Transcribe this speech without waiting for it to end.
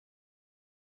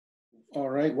All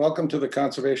right, welcome to the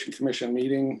Conservation Commission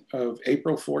meeting of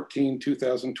April 14,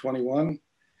 2021.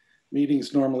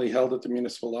 Meetings normally held at the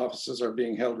municipal offices are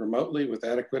being held remotely with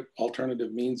adequate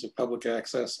alternative means of public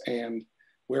access and,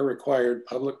 where required,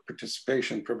 public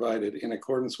participation provided in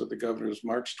accordance with the Governor's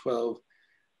March 12,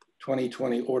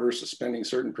 2020 order suspending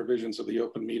certain provisions of the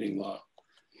open meeting law.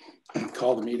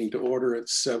 Call the meeting to order at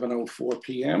 7:04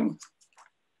 p.m.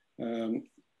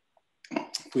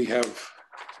 We have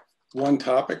one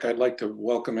topic. I'd like to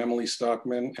welcome Emily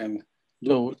Stockman and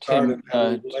Luke. So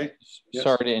Tim, yes.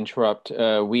 Sorry to interrupt.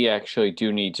 We actually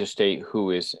do need to state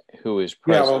who is present.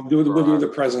 Yeah, we'll do the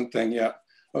present thing. Yeah.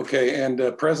 Okay.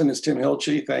 And present is Tim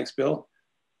Hilchey. Thanks, Bill.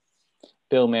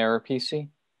 Bill Maripisi.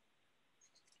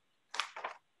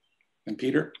 And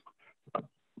Peter.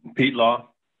 Pete Law.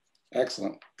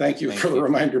 Excellent. Thank you for the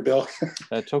reminder, Bill.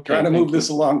 That's okay. Trying to move this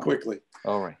along quickly.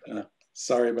 All right.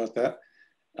 Sorry about that.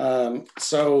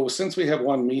 So since we have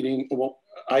one meeting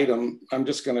item, I'm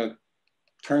just going to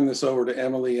turn this over to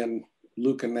Emily and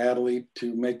Luke and Natalie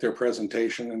to make their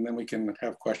presentation, and then we can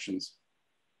have questions.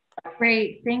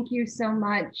 Great. Thank you so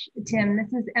much, Tim.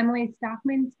 This is Emily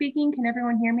Stockman speaking. Can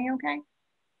everyone hear me okay?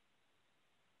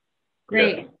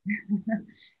 Great. Yeah.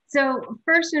 So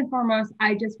first and foremost,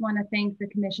 I just want to thank the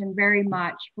Commission very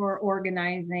much for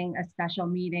organizing a special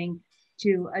meeting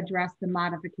to address the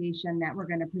modification that we're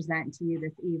going to present to you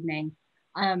this evening.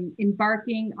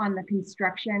 Embarking on the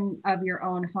construction of your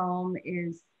own home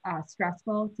is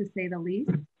stressful, to say the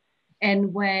least.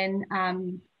 And when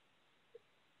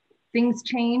things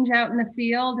change out in the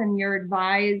field and you're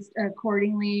advised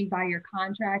accordingly by your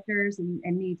contractors and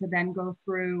need to then go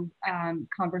through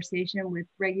conversation with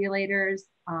regulators,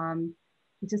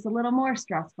 it's just a little more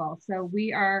stressful. So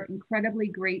we are incredibly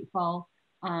grateful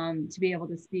to be able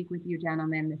to speak with you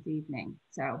gentlemen this evening.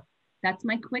 So that's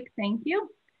my quick thank you.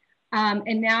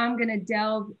 And now I'm going to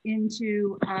delve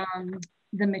into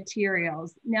the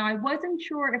materials. Now, I wasn't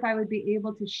sure if I would be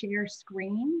able to share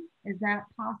screen. Is that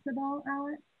possible,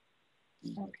 Alex?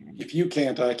 Okay. If you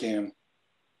can't, I can.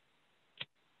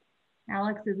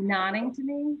 Alex is nodding to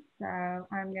me, so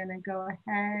I'm going to go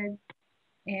ahead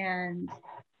and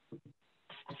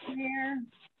share.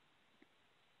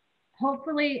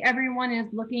 Hopefully everyone is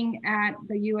looking at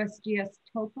the USGS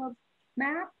topo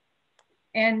map.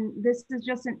 And this is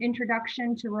just an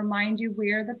introduction to remind you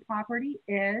where the property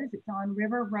is. It's on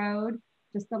River Road,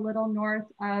 just a little north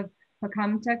of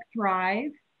Pecumtuck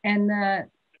Drive. And the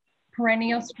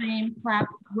perennial stream Clap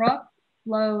Brook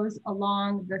flows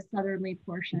along the southerly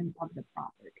portion of the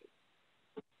property.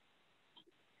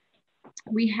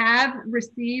 We have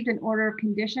received an order of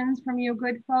conditions from you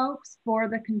good folks for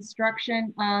the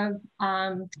construction of,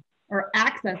 or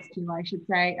access to, I should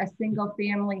say, a single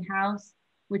family house,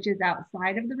 which is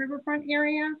outside of the riverfront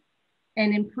area,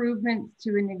 and improvements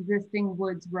to an existing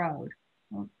woods road.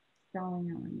 Oh,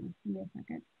 stalling on. Give me a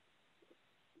second.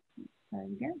 Try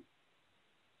it again.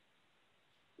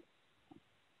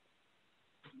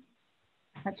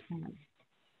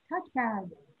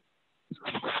 Touchpad.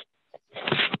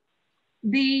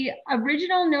 The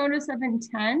original notice of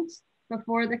intent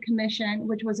before the commission,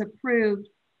 which was approved,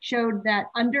 showed that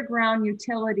underground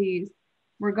utilities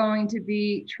were going to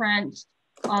be trenched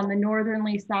on the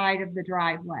northerly side of the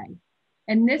driveway.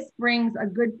 And this brings a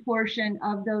good portion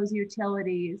of those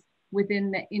utilities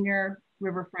within the inner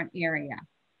riverfront area.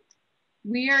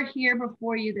 We are here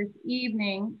before you this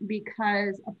evening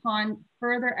because upon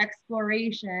further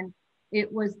exploration, it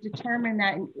was determined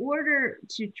that in order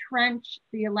to trench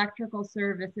the electrical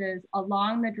services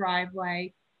along the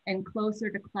driveway and closer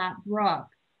to Clap Brook,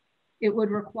 it would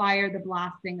require the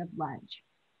blasting of ledge.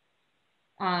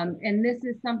 And this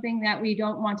is something that we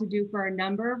don't want to do for a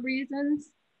number of reasons.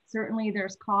 Certainly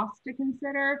there's cost to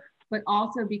consider, but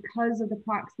also because of the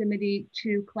proximity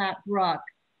to Clap Brook,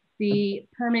 the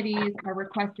permittees are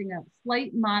requesting a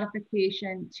slight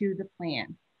modification to the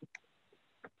plan.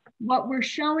 What we're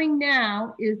showing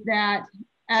now is that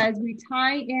as we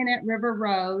tie in at River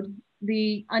Road,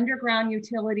 the underground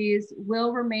utilities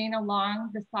will remain along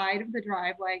the side of the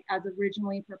driveway as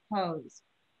originally proposed.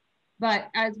 But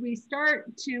as we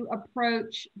start to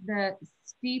approach the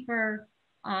steeper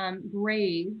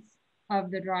grades of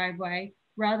the driveway,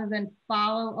 rather than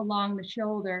follow along the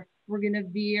shoulder, we're going to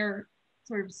veer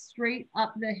sort of straight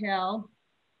up the hill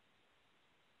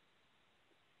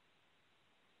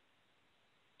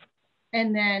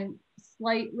and then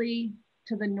slightly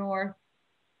to the north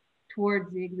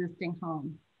towards the existing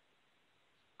home.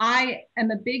 I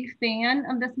am a big fan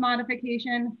of this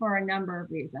modification for a number of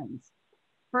reasons.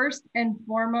 First and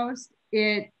foremost,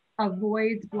 it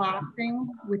avoids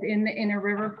blasting within the inner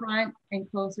riverfront and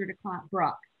closer to Clap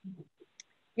Brook.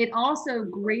 It also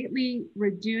greatly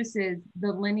reduces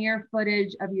the linear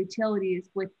footage of utilities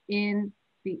within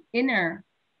the inner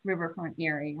riverfront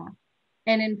area.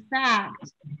 And in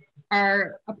fact,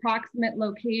 our approximate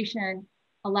location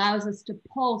allows us to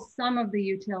pull some of the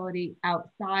utility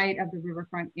outside of the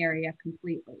riverfront area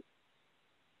completely.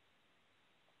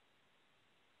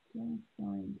 I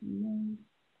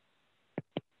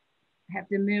have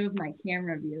to move my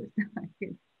camera view so I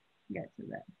can get to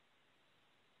this.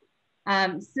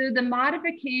 So the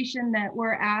modification that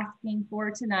we're asking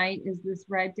for tonight is this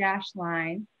red dashed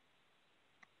line.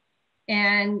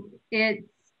 And it's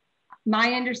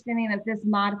my understanding that this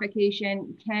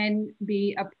modification can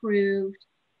be approved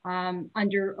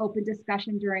under open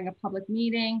discussion during a public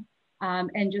meeting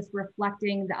and just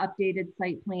reflecting the updated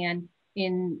site plan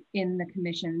in the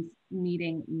commission's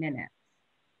meeting minutes.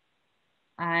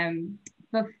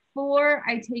 Before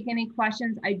I take any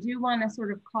questions, I do want to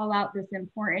sort of call out this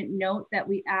important note that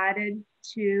we added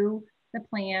to the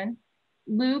plan.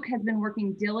 Luke has been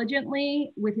working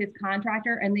diligently with his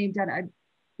contractor, and they've done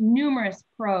numerous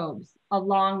probes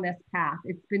along this path.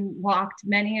 It's been walked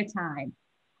many a time,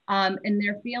 and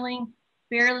they're feeling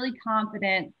fairly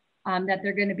confident that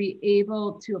they're going to be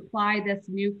able to apply this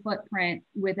new footprint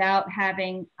without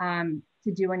having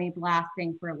to do any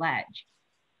blasting for ledge.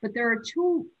 But there are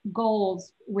two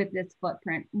goals with this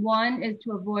footprint. One is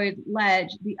to avoid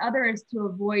ledge. The other is to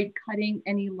avoid cutting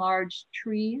any large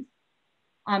trees,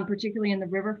 particularly in the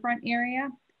riverfront area.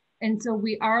 And so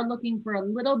we are looking for a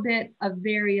little bit of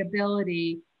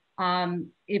variability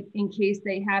if in case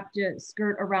they have to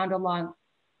skirt around along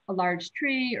a large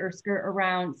tree or skirt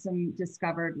around some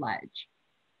discovered ledge.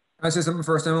 Can I say something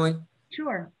first, Emily?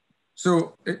 Sure.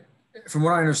 So from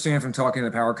what I understand from talking to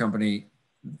the power company,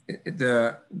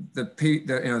 the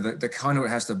conduit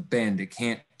has to bend. It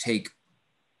can't take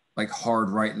like hard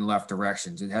right and left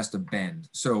directions. It has to bend.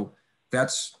 So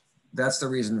that's the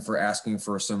reason for asking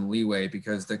for some leeway,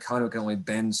 because the conduit can only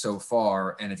bend so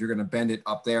far. And if you're going to bend it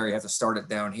up there, you have to start it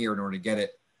down here in order to get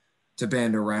it to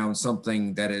bend around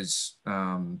something that is,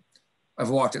 I've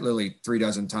walked it literally 3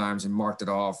 dozen times and marked it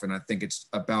off, and I think it's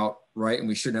about right. And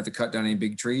we shouldn't have to cut down any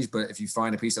big trees, but if you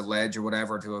find a piece of ledge or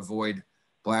whatever to avoid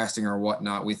blasting or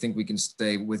whatnot, we think we can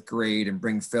stay with grade and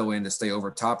bring fill in to stay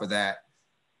over top of that.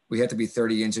 We have to be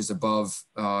 30 inches above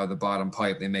the bottom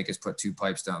pipe. They make us put 2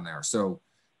 pipes down there. So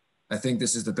I think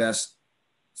this is the best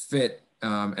fit,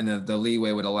 and the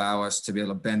leeway would allow us to be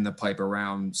able to bend the pipe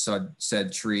around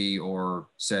said tree or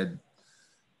said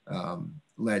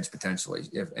ledge potentially,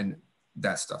 and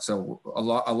that stuff. So a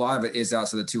lot of it is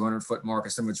outside the 200-foot mark,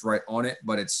 and some of it's right on it,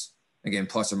 but it's again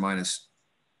plus or minus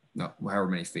however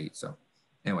many feet. So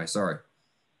anyway, sorry.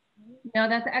 No,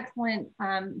 that's excellent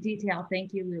detail.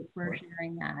 Thank you, Luke, for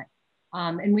sharing that.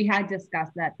 And we had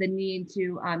discussed that, the need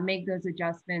to make those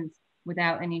adjustments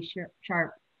without any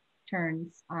sharp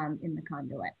turns in the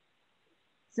conduit.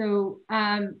 So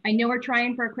I know we're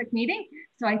trying for a quick meeting,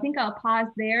 so I think I'll pause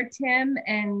there, Tim,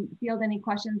 and field any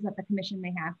questions that the commission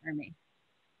may have for me.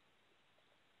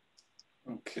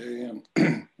 Okay,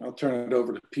 I'll turn it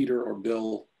over to Peter or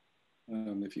Bill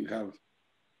if you have.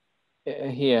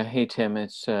 Yeah, hey Tim,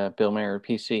 it's Bill Mayer,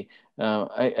 PC.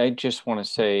 I just want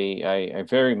to say I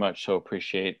very much so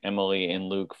appreciate Emily and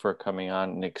Luke for coming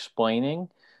on and explaining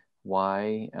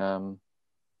why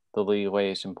the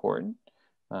leeway is important.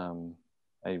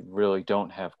 I really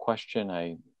don't have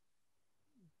question.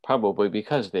 Probably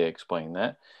because they explained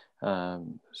that.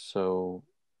 So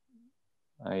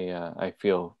I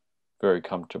feel very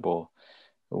comfortable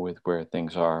with where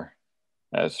things are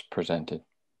as presented.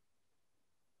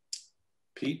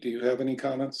 Pete, do you have any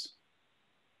comments?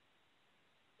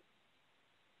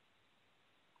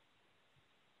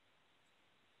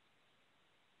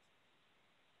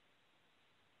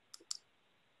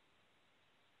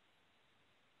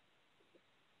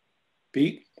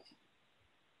 Pete,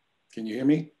 can you hear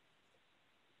me?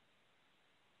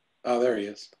 Oh, there he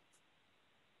is.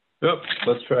 Yep,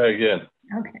 let's try again.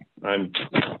 Okay. I'm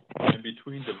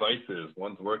between devices.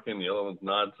 One's working, the other one's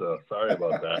not, so sorry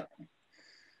about that.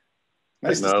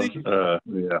 Nice to see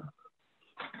you.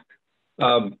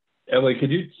 Yeah. Emily, could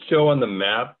you show on the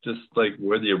map just like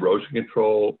where the erosion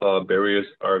control barriers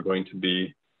are going to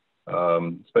be,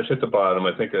 especially at the bottom?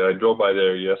 I think I drove by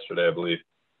there yesterday, I believe,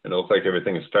 and it looks like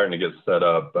everything is starting to get set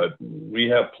up, but we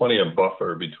have plenty of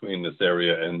buffer between this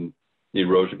area and the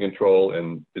erosion control,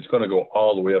 and it's going to go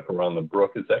all the way up around the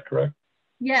brook. Is that correct?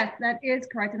 Yes, that is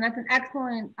correct, and that's an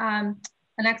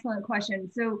excellent question.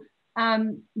 So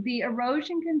the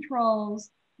erosion controls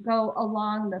go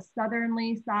along the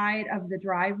southerly side of the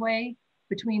driveway,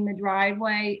 between the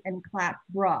driveway and Clap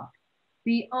Brook.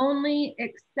 The only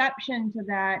exception to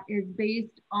that is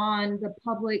based on the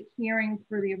public hearing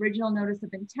for the original notice of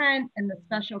intent and the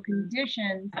special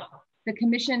conditions. The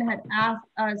commission had asked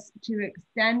us to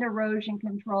extend erosion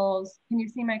controls. Can you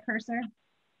see my cursor?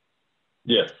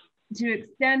 Yes. To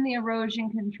extend the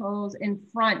erosion controls in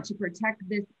front to protect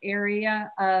this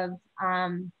area of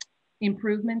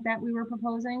improvement that we were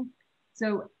proposing.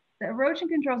 So the erosion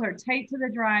controls are tight to the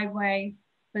driveway,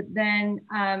 but then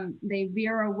they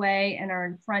veer away and are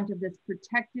in front of this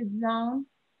protected zone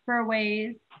for a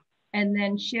ways, and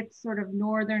then shift sort of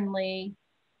northernly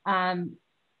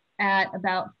at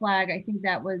about flag, I think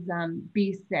that was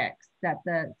B6 that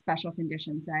the special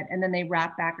condition said, and then they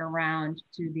wrap back around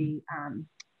to the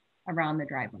around the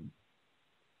driveway.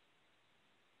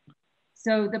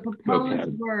 So the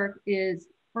proposed work is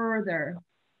further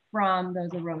from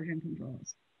those erosion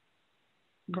controls.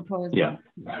 The proposed work.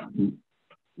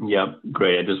 Yeah,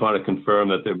 great. I just want to confirm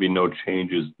that there'd be no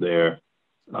changes there.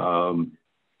 And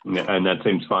that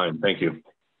seems fine. Thank you.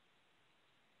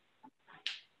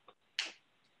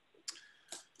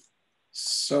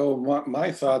 So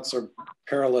my thoughts are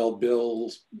parallel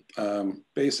bills.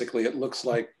 Basically, it looks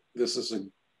like this is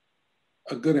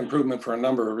a good improvement for a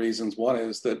number of reasons. One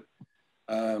is that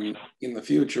in the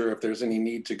future, if there's any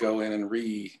need to go in and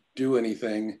redo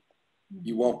anything,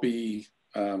 you won't be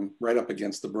right up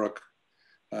against the brook.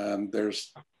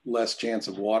 There's less chance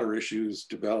of water issues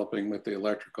developing with the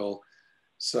electrical.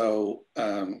 So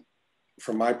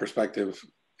from my perspective,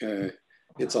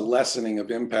 it's a lessening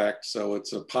of impact. So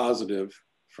it's a positive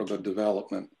for the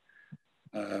development.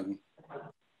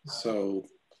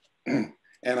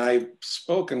 And I've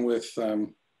spoken with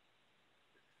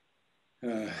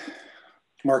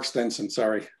Mark Stenson,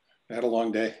 sorry, I had a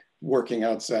long day working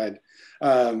outside.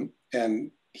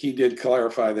 And he did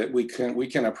clarify that we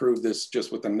can approve this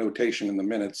just with a notation in the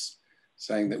minutes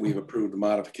saying that we've approved the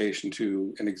modification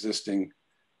to an existing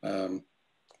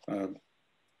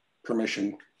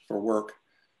permission for work.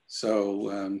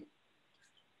 So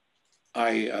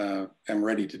I am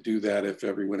ready to do that if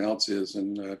everyone else is,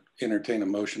 and entertain a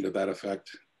motion to that effect.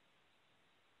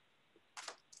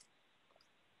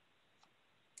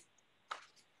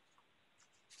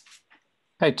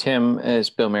 Hi, Tim. As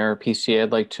Bill Mayer, PC,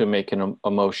 I'd like to make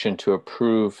a motion to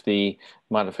approve the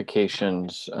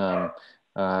modifications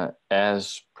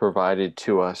as provided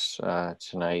to us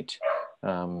tonight.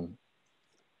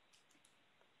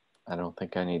 I don't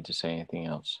think I need to say anything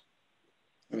else.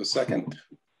 A second.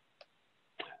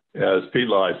 Yeah, it's Pete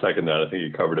Law. I second that. I think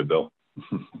you covered it, Bill.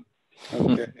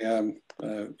 Okay.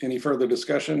 Any further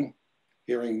discussion?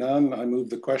 Hearing none, I move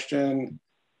the question.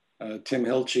 Tim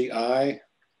Hilchey, aye.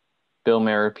 Bill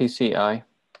Mayer, PC, aye.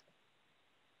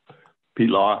 Pete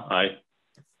Law, aye.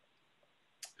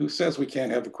 Who says we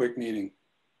can't have a quick meeting?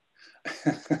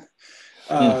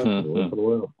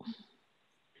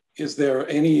 Is there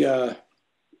any,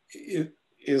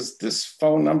 is this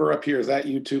phone number up here, is that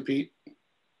you too, Pete?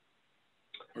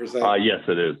 Or is that? Yes,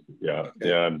 it is. Yeah. Okay.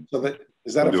 Yeah. So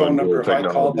is that a phone number? If I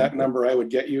called that number, I would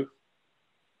get you?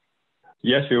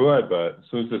 Yes, you would, but as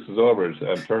soon as this is over,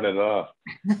 I'm turning it off.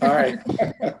 All right.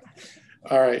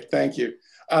 All right, thank you.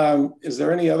 Is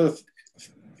there any other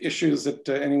issues that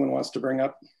anyone wants to bring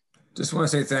up? Just want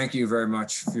to say thank you very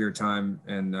much for your time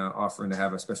and offering to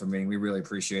have a special meeting. We really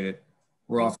appreciate it.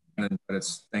 We're off, but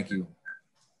it's thank you.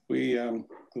 We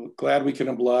glad we can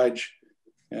oblige.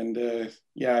 And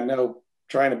yeah, I know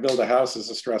trying to build a house is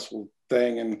a stressful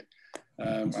thing, and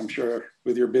I'm sure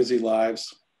with your busy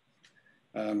lives,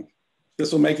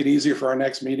 this will make it easier for our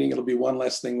next meeting. It'll be one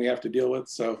less thing we have to deal with.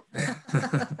 So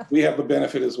we have the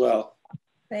benefit as well.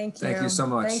 Thank you. Thank you so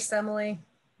much. Thanks, Emily.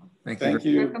 Thank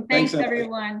you. Thanks,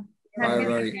 everyone. Have a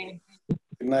good evening.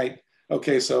 Good night.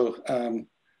 Okay, so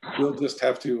we'll just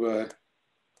have to,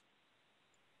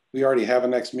 we already have a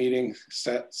next meeting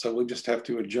set, so we'll just have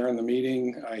to adjourn the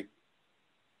meeting.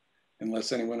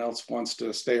 Unless anyone else wants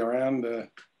to stay around.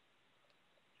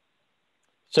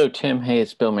 So Tim, hey,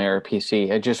 it's Bill Mayer,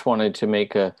 PC. I just wanted to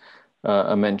make a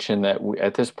mention that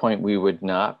at this point, we would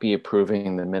not be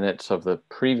approving the minutes of the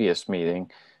previous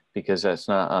meeting because that's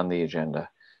not on the agenda.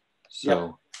 So,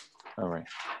 yeah. All right.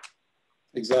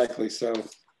 Exactly. So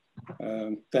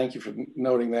thank you for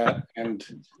noting that. And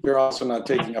we're also not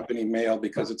taking up any mail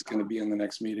because it's going to be in the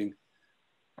next meeting.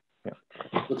 Yeah.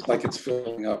 Looks like it's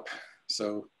filling up.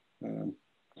 So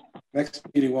next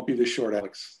meeting won't be this short,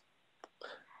 Alex.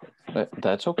 But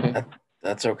that's okay.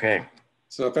 That's okay.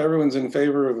 So if everyone's in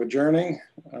favor of adjourning,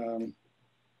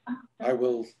 I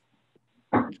will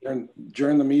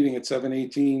adjourn the meeting at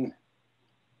 7:18.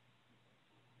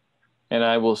 And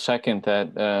I will second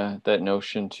that that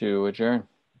notion to adjourn.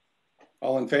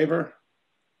 All in favor?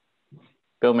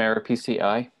 Bill Mayer,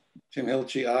 PCI. Tim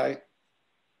Hilchey, aye.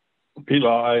 Pete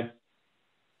Law, aye.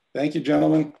 Thank you,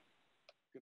 gentlemen.